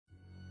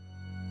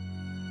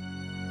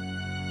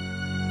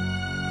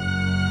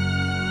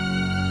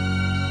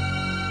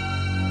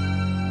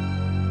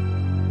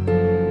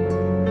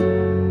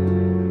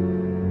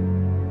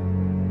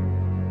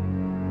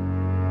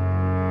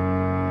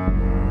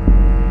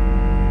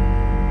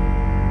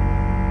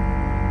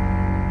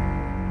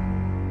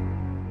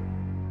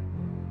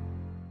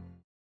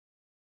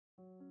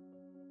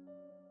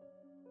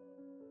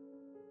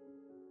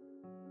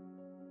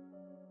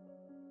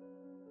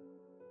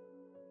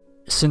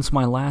Since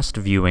my last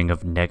viewing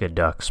of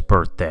Negaduck's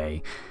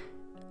Birthday,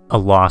 a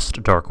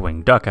lost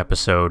Darkwing Duck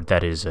episode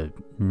that is a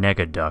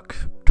Negaduck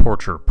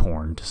torture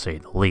porn to say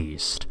the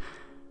least,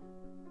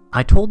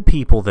 I told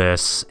people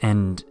this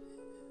and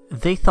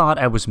they thought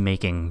I was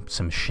making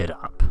some shit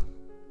up.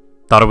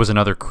 Thought it was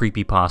another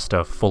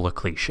creepypasta full of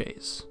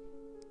cliches.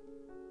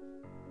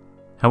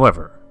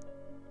 However,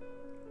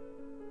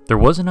 there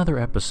was another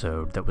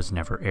episode that was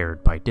never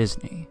aired by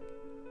Disney.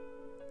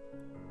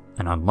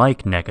 And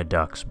unlike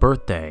Negaduck's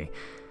Birthday,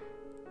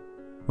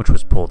 which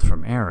was pulled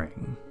from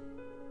airing,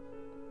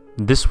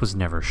 this was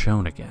never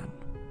shown again.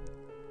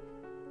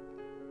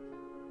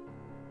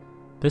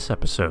 This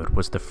episode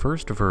was the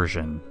first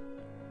version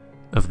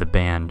of the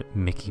band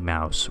Mickey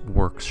Mouse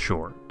Works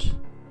short,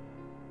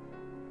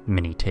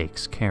 Minnie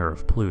Takes Care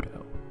of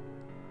Pluto.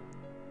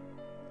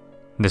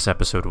 This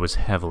episode was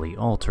heavily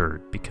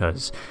altered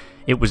because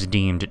it was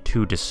deemed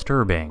too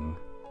disturbing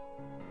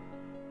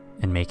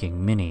and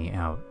making Minnie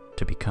out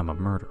to become a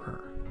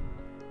murderer.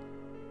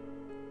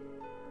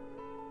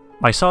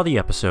 I saw the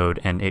episode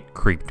and it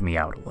creeped me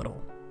out a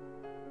little.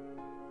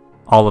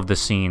 All of the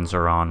scenes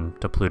are on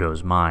to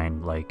Pluto's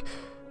mind, like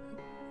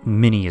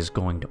Minnie is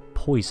going to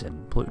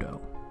poison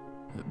Pluto,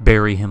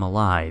 bury him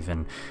alive,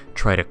 and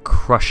try to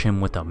crush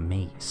him with a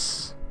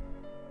mace.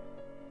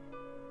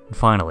 And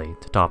finally,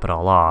 to top it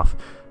all off,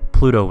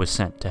 Pluto was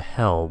sent to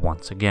hell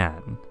once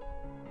again.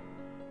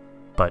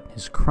 But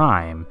his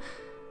crime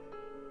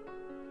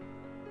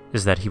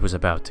is that he was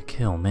about to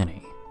kill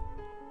Minnie.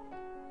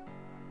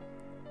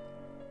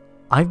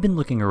 I've been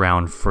looking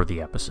around for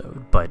the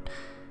episode, but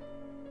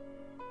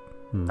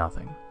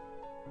nothing.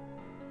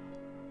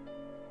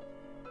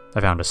 I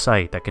found a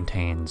site that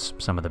contains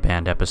some of the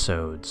banned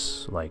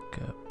episodes, like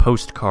a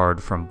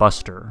postcard from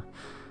Buster,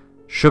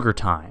 Sugar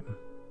Time,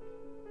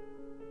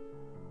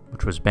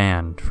 which was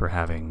banned for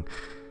having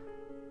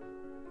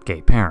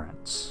gay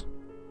parents.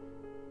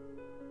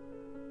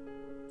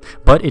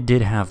 But it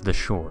did have the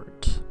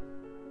short.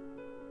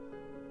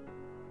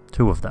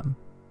 2 of them,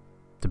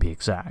 to be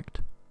exact.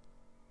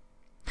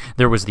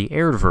 There was the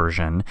aired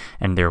version,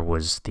 and there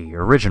was the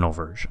original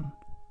version.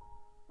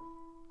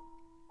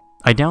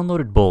 I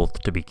downloaded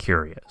both to be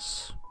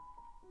curious,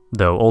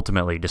 though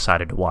ultimately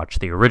decided to watch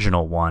the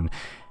original one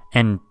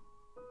and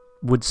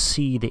would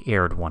see the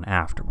aired one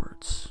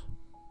afterwards.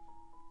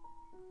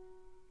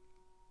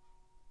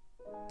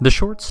 The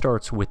short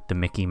starts with the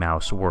Mickey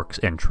Mouse Works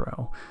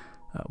intro,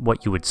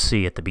 what you would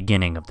see at the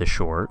beginning of the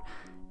short,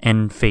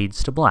 and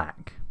fades to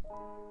black.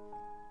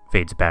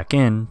 Fades back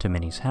in to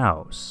Minnie's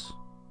house,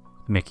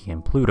 Mickey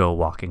and Pluto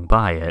walking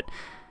by it,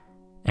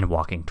 and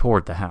walking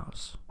toward the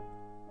house.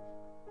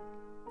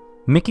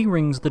 Mickey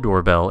rings the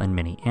doorbell and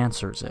Minnie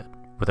answers it,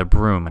 with a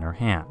broom in her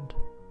hand.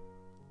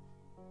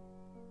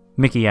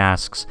 Mickey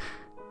asks,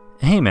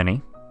 "Hey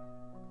Minnie,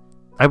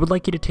 I would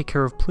like you to take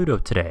care of Pluto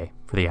today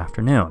for the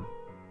afternoon.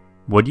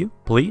 Would you,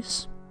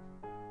 please?"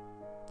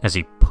 As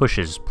he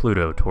pushes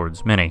Pluto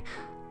towards Minnie.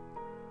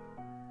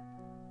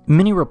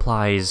 Minnie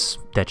replies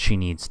that she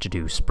needs to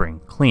do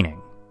spring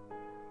cleaning.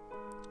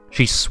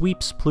 She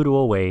sweeps Pluto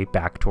away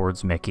back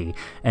towards Mickey,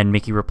 and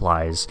Mickey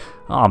replies,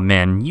 "Aw,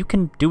 Min, you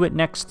can do it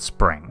next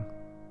spring."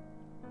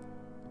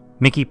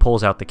 Mickey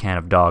pulls out the can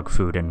of dog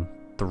food and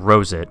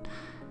throws it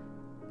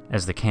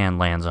as the can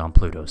lands on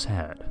Pluto's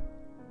head.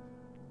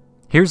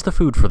 "Here's the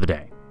food for the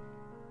day."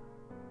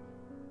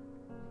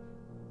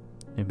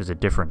 It was a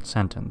different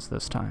sentence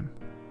this time.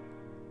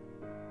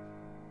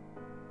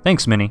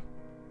 "Thanks, Minnie,"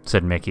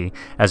 said Mickey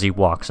as he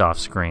walks off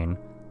screen.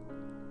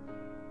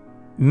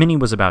 Minnie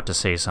was about to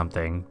say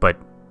something, but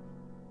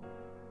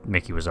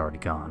Mickey was already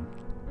gone.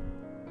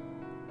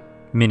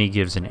 Minnie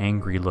gives an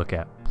angry look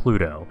at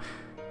Pluto,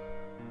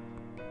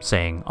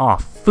 saying, "Aw,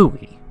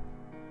 phooey,"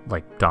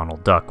 like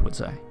Donald Duck would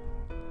say.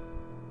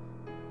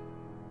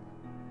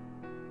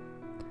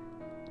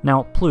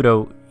 "Now,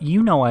 Pluto,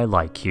 you know I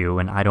like you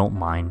and I don't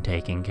mind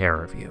taking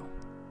care of you,"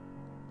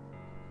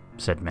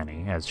 said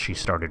Minnie as she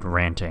started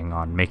ranting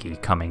on Mickey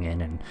coming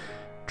in and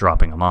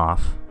dropping him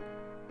off.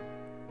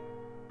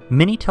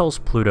 Minnie tells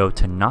Pluto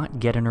to not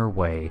get in her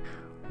way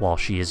while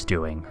she is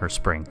doing her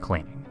spring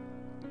cleaning.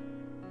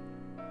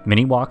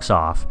 Minnie walks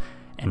off,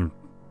 and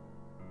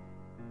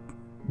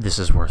this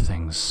is where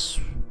things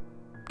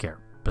get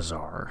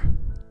bizarre.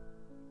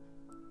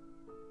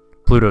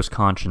 Pluto's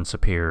conscience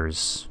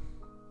appears,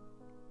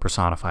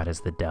 personified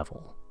as the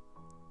devil.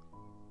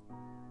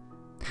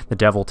 The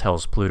devil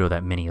tells Pluto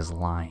that Minnie is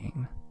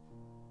lying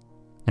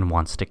and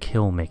wants to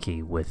kill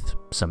Mickey with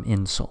some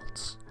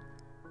insults.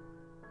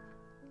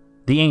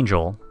 The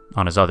angel,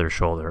 on his other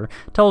shoulder,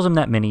 tells him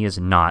that Minnie is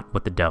not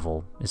what the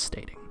devil is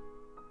stating.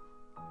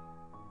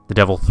 The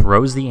devil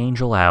throws the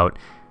angel out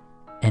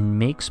and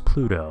makes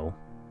Pluto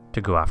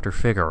to go after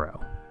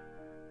Figaro,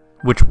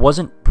 which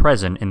wasn't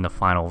present in the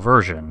final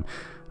version,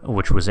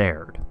 which was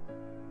aired.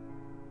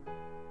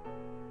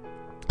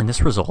 And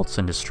this results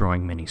in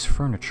destroying Minnie's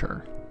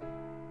furniture.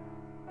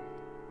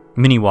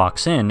 Minnie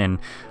walks in and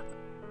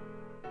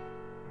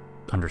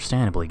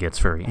understandably gets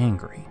very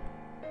angry.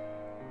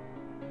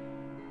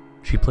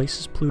 She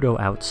places Pluto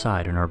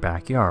outside in her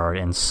backyard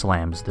and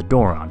slams the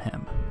door on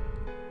him.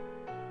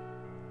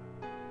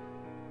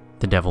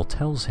 The devil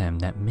tells him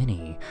that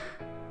Minnie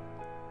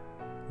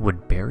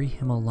would bury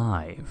him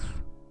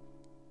alive.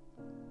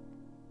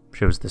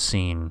 Shows the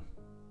scene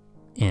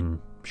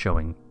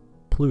showing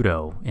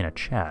Pluto in a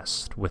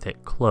chest with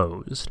it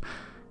closed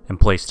and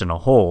placed in a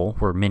hole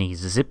where Minnie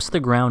zips the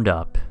ground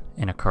up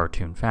in a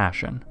cartoon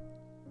fashion.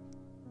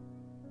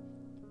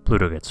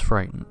 Pluto gets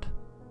frightened.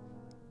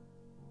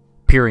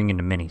 Peering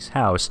into Minnie's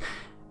house,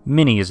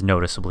 Minnie is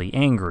noticeably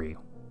angry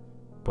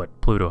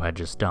what Pluto had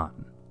just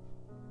done.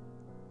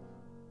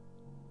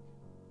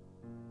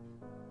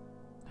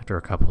 After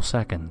a couple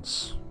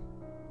seconds,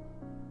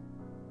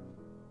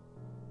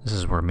 this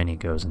is where Minnie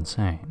goes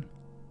insane.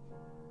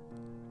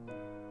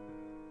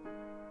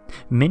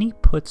 Minnie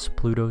puts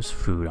Pluto's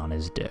food on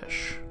his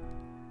dish,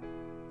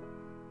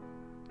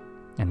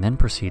 and then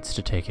proceeds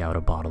to take out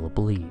a bottle of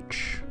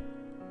bleach,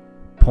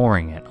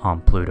 pouring it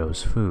on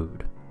Pluto's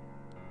food.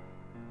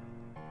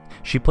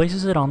 She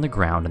places it on the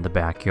ground in the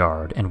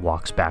backyard and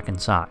walks back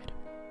inside.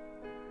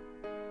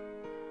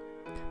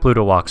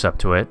 Pluto walks up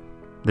to it.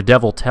 The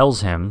devil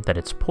tells him that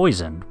it's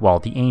poisoned, while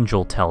the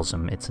angel tells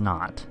him it's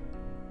not.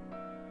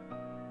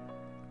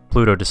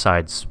 Pluto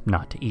decides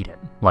not to eat it,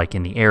 like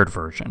in the aired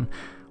version,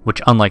 which,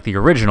 unlike the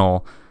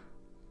original,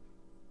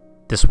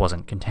 this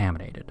wasn't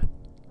contaminated.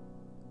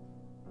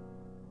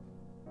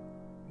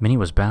 Minnie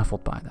was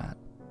baffled by that.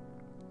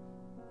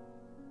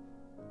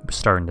 It was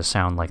starting to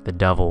sound like the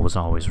devil was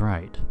always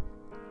right.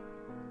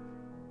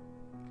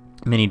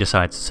 Minnie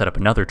decides to set up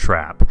another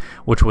trap,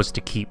 which was to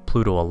keep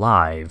Pluto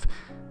alive,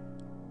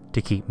 to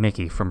keep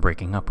Mickey from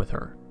breaking up with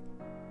her.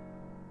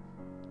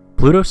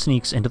 Pluto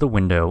sneaks into the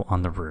window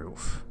on the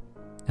roof,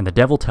 and the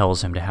devil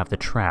tells him to have the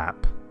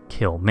trap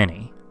kill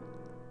Minnie.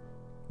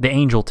 The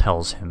angel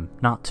tells him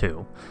not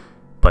to,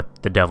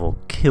 but the devil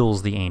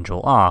kills the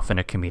angel off in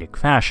a comedic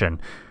fashion,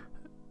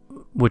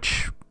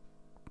 which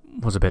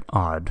was a bit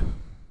odd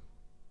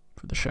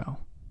for the show.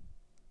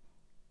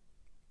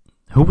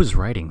 Who was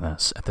writing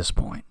this at this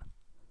point?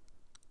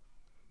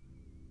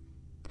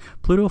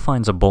 Pluto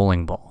finds a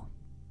bowling ball,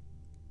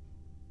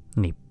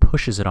 and he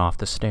pushes it off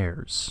the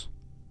stairs,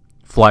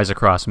 flies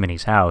across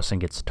Minnie's house,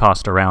 and gets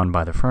tossed around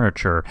by the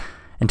furniture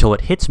until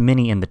it hits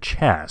Minnie in the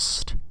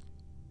chest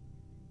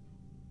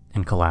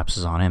and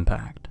collapses on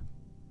impact.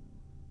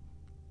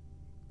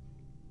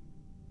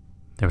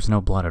 There was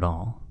no blood at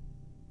all.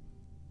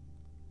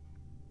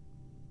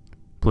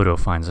 Pluto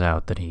finds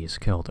out that he's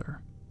killed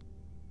her.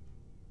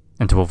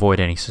 And to avoid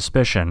any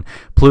suspicion,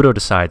 Pluto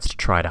decides to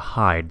try to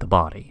hide the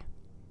body.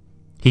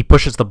 He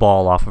pushes the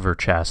ball off of her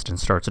chest and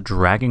starts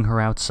dragging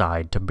her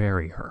outside to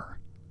bury her.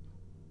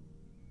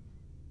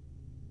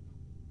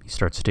 He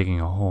starts digging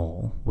a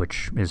hole,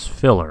 which is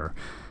filler,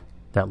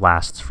 that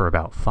lasts for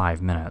about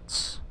 5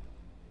 minutes.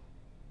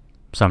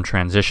 Some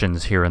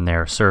transitions here and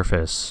there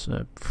surface,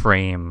 a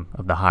frame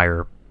of the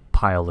higher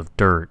pile of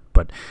dirt,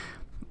 but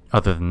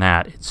other than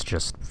that, it's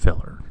just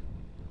filler.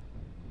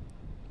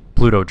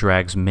 Pluto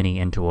drags Minnie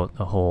into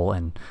the hole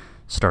and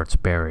starts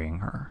burying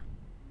her.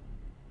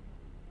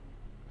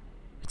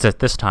 It's at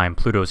this time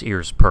Pluto's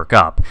ears perk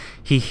up.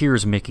 He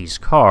hears Mickey's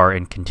car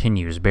and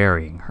continues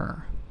burying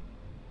her.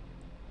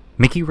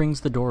 Mickey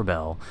rings the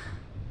doorbell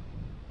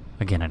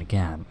again and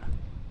again.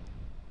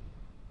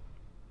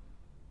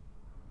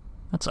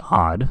 That's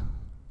odd.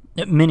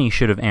 Minnie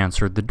should have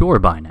answered the door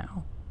by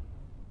now,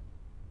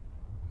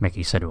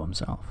 Mickey said to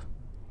himself.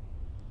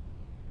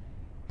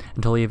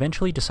 Until he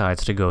eventually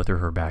decides to go through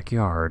her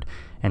backyard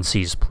and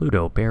sees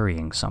Pluto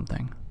burying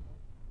something.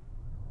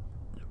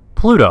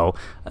 Pluto,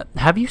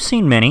 have you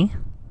seen Minnie?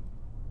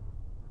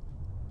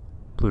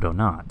 Pluto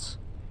nods.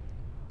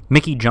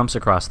 Mickey jumps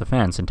across the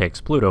fence and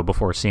takes Pluto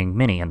before seeing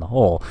Minnie in the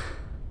hole.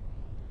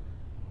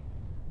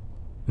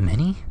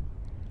 Minnie?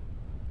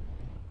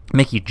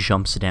 Mickey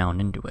jumps down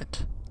into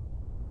it.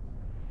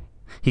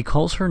 He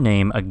calls her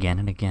name again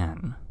and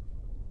again.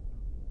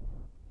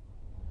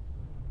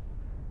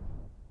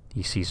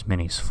 He sees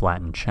Minnie's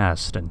flattened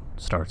chest and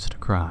starts to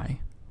cry.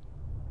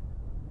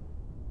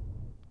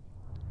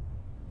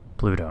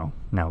 Pluto,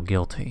 now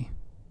guilty,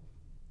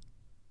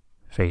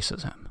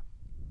 faces him.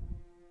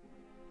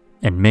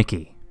 And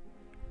Mickey,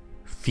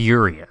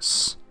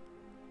 furious,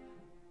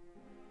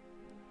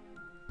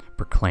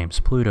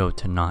 proclaims Pluto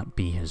to not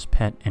be his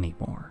pet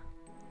anymore,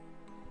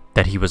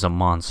 that he was a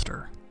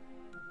monster,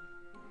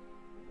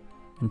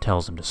 and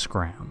tells him to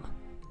scram.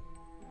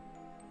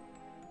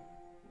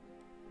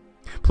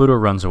 Pluto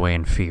runs away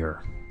in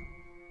fear.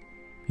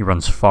 He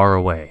runs far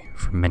away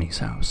from Minnie's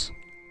house.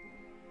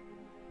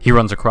 He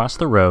runs across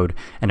the road,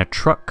 and a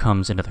truck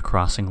comes into the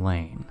crossing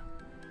lane.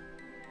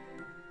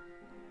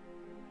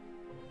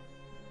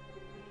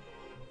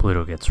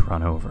 Pluto gets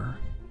run over.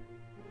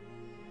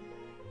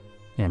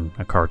 In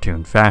a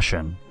cartoon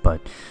fashion,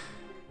 but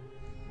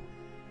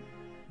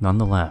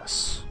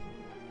nonetheless,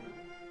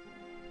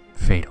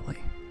 fatally.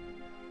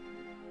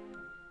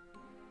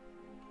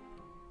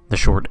 The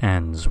short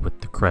ends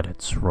with the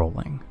credits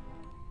rolling.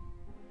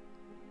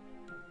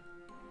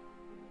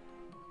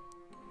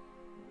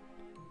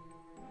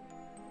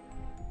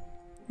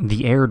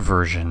 The aired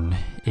version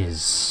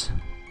is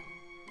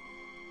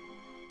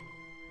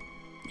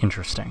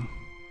interesting,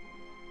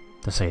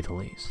 to say the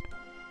least.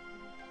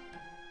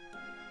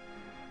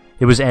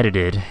 It was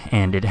edited,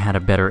 and it had a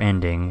better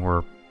ending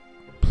where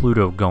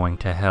Pluto going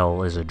to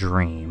hell is a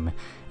dream,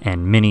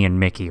 and Minnie and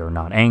Mickey are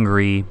not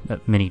angry,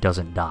 Minnie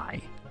doesn't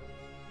die.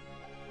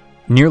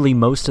 Nearly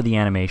most of the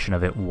animation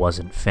of it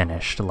wasn't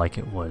finished, like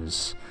it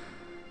was,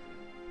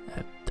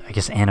 I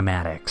guess,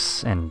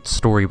 animatics and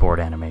storyboard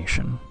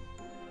animation,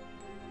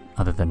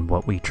 other than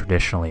what we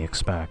traditionally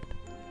expect.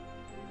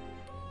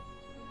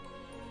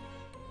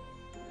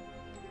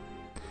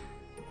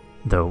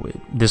 Though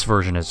this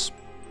version is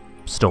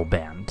still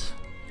banned.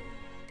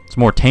 It's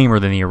more tamer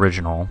than the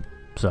original,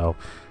 so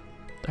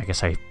I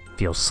guess I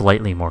feel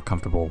slightly more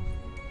comfortable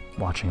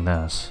watching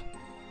this.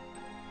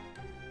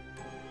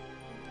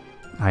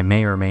 I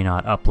may or may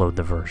not upload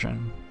the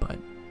version, but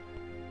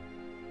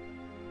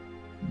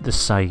the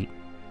site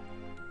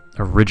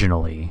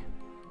originally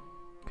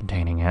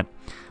containing it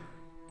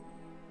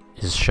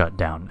is shut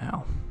down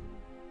now,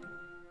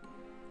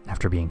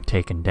 after being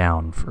taken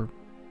down for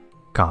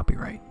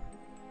copyright.